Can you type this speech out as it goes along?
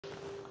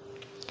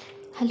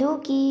Hello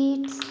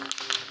kids,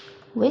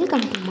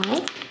 welcome to my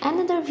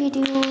another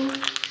video.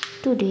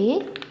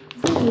 Today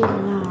we will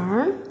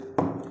learn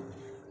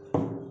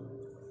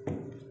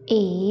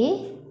A,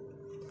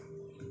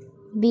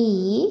 B,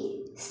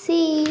 C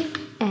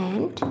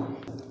and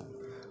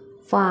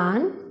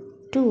 1,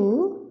 2,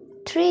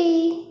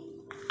 3.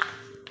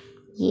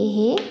 ये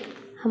है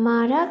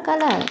हमारा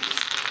colour.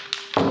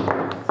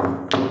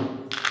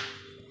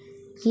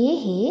 ये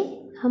है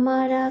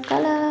हमारा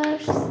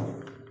कलर्स।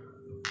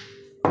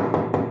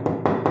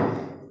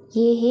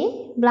 ये है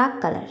ब्लैक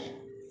कलर।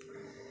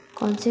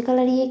 कौन से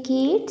कलर ये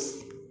किड्स?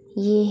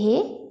 ये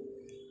है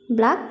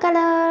ब्लैक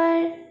कलर।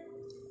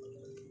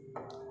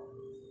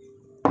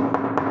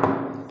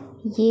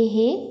 ये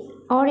है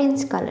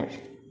ऑरेंज कलर।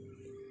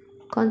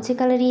 कौन से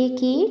कलर ये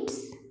किड्स?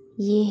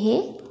 ये है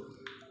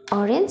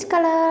ऑरेंज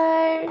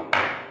कलर।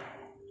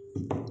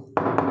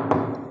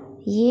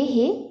 ये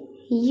है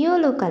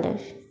येलो कलर।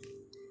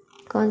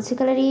 कौन से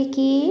कलर ये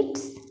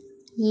किड्स?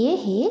 ये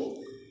है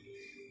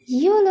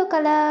येलो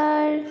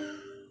कलर।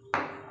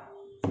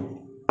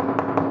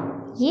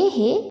 ये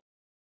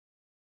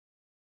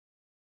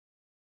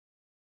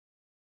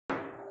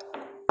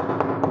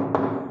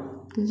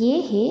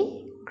है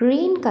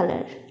ग्रीन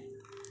कलर।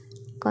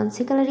 कौन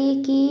से कलर ये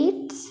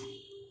किड्स?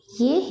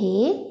 ये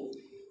है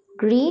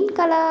green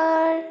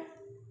colour.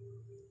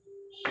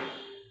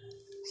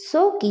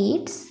 So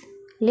kids,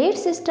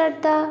 let's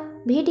start the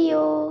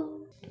video.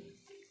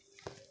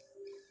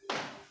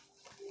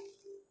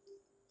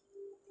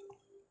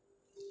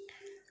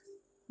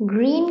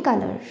 Green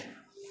color.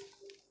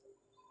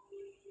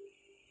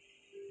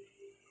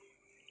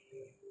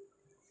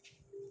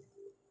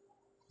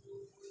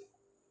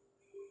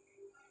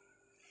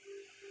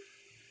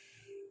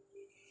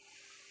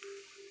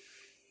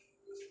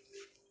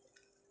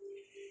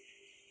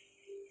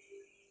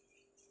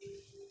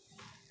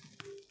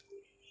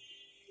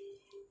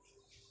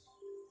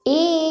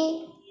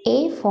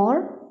 A for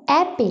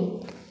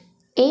apple.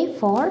 A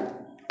for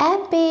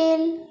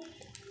apple.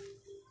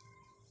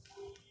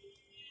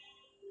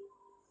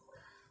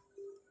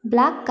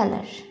 Black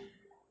color.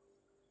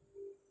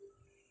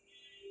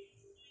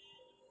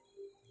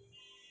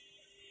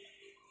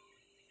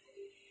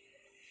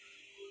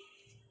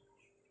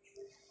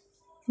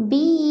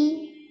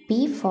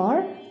 B for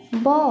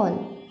ball.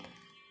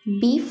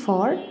 B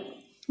for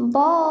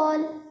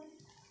ball.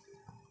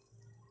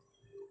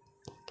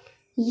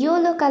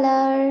 Yellow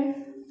color.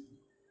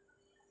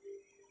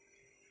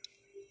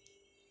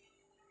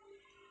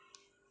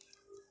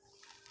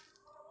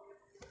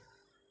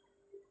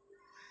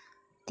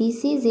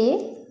 This is a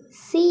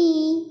C.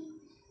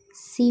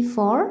 C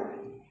for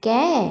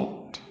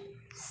cat.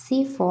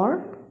 C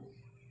for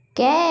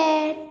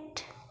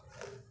cat.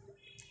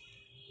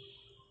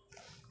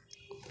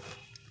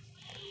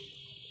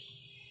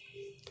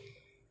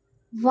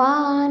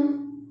 One.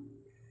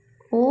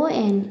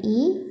 O-N-E.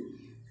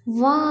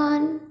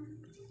 One.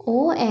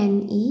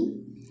 O-N-E.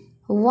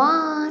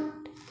 One.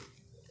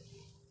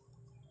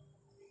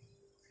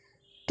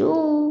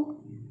 Two.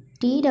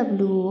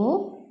 T-W-O.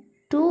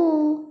 Two.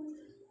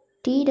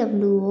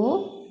 T-W-O.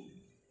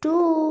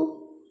 Two.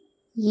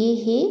 ये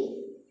है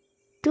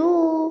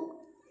two.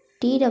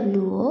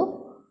 T-W-O.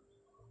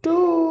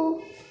 Two.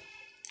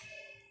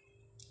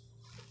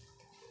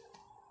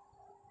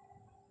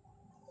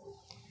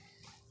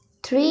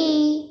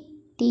 Three.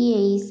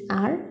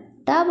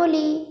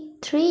 T-H-R-E-E.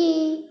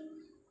 Three.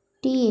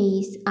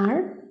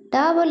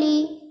 T-H-R-E-E.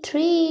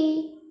 Three.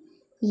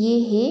 ये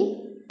है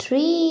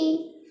three.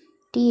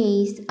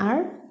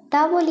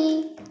 T-H-R-E-E.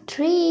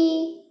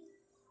 Three.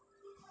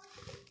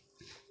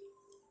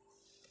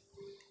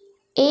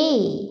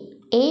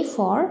 A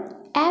for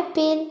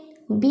apple.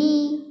 B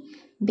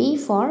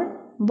for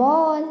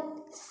ball.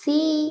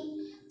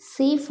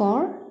 C for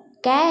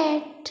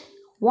cat.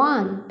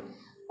 One.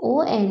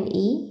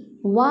 O-N-E.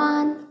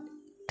 One.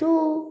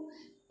 Two.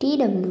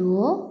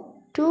 T-W-O.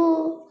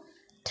 Two.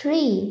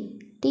 Three.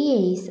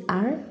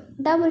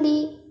 T-H-R-E-E.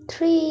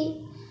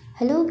 Three.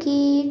 Hello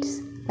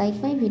kids, like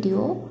my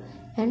video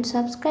and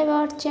subscribe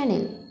our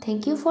channel.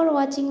 Thank you for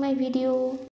watching my video.